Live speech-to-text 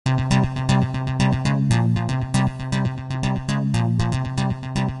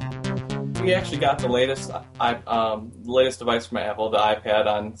We actually got the latest device from Apple, the iPad,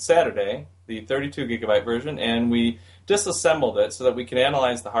 on Saturday, the 32 gigabyte version, and we disassembled it so that we can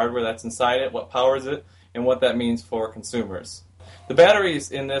analyze the hardware that's inside it, what powers it, and what that means for consumers. The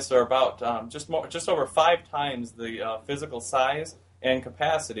batteries in this are about just over 5 times the physical size and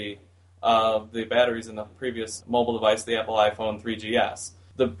capacity of the batteries in the previous mobile device, the Apple iPhone 3GS.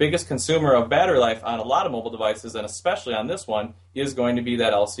 The biggest consumer of battery life on a lot of mobile devices, and especially on this one, is going to be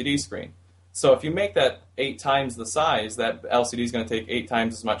that LCD screen. So if you make that 8 times the size, that LCD is going to take 8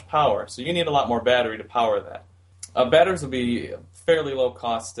 times as much power. So you need a lot more battery to power that. Batteries will be fairly low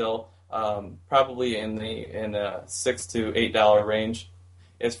cost still, probably in the $6 to $8 range.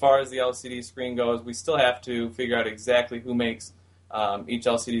 As far as the LCD screen goes, we still have to figure out exactly who makes each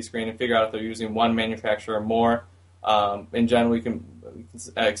LCD screen and figure out if they're using one manufacturer or more. In general, we can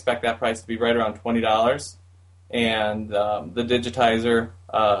expect that price to be right around $20. And the digitizer,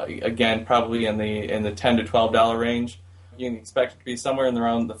 again, probably in the $10 to $12 range. You can expect it to be somewhere in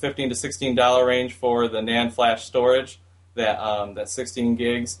around the $15 to $16 range for the NAND flash storage, that 16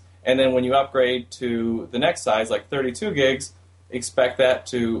 gigs. And then when you upgrade to the next size, like 32 gigs, expect that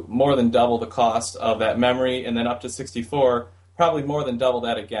to more than double the cost of that memory, and then up to 64, probably more than double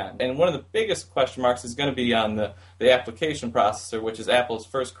that again. And one of the biggest question marks is going to be on the application processor, which is Apple's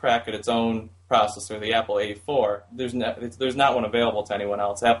first crack at its own processor, the Apple A4. There's not one available to anyone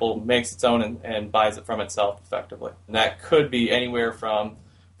else. Apple makes its own and buys it from itself effectively. And that could be anywhere from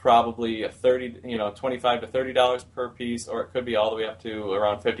probably $25 to $30 per piece, or it could be all the way up to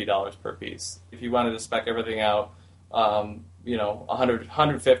around $50 per piece. If you wanted to spec everything out,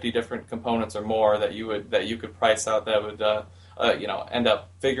 150 different components or more that you could price out, that would end up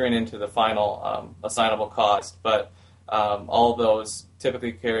figuring into the final assignable cost. But all of those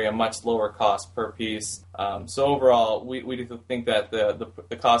typically carry a much lower cost per piece. So overall, we do think that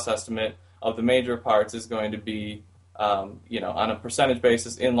the cost estimate of the major parts is going to be on a percentage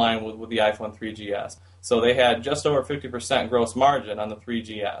basis in line with the iPhone 3GS. So they had just over 50% gross margin on the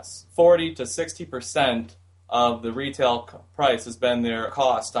 3GS. 40 to 60% of the retail price has been their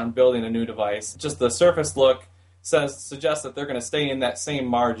cost on building a new device. Just the surface look suggests that they're going to stay in that same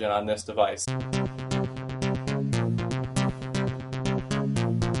margin on this device.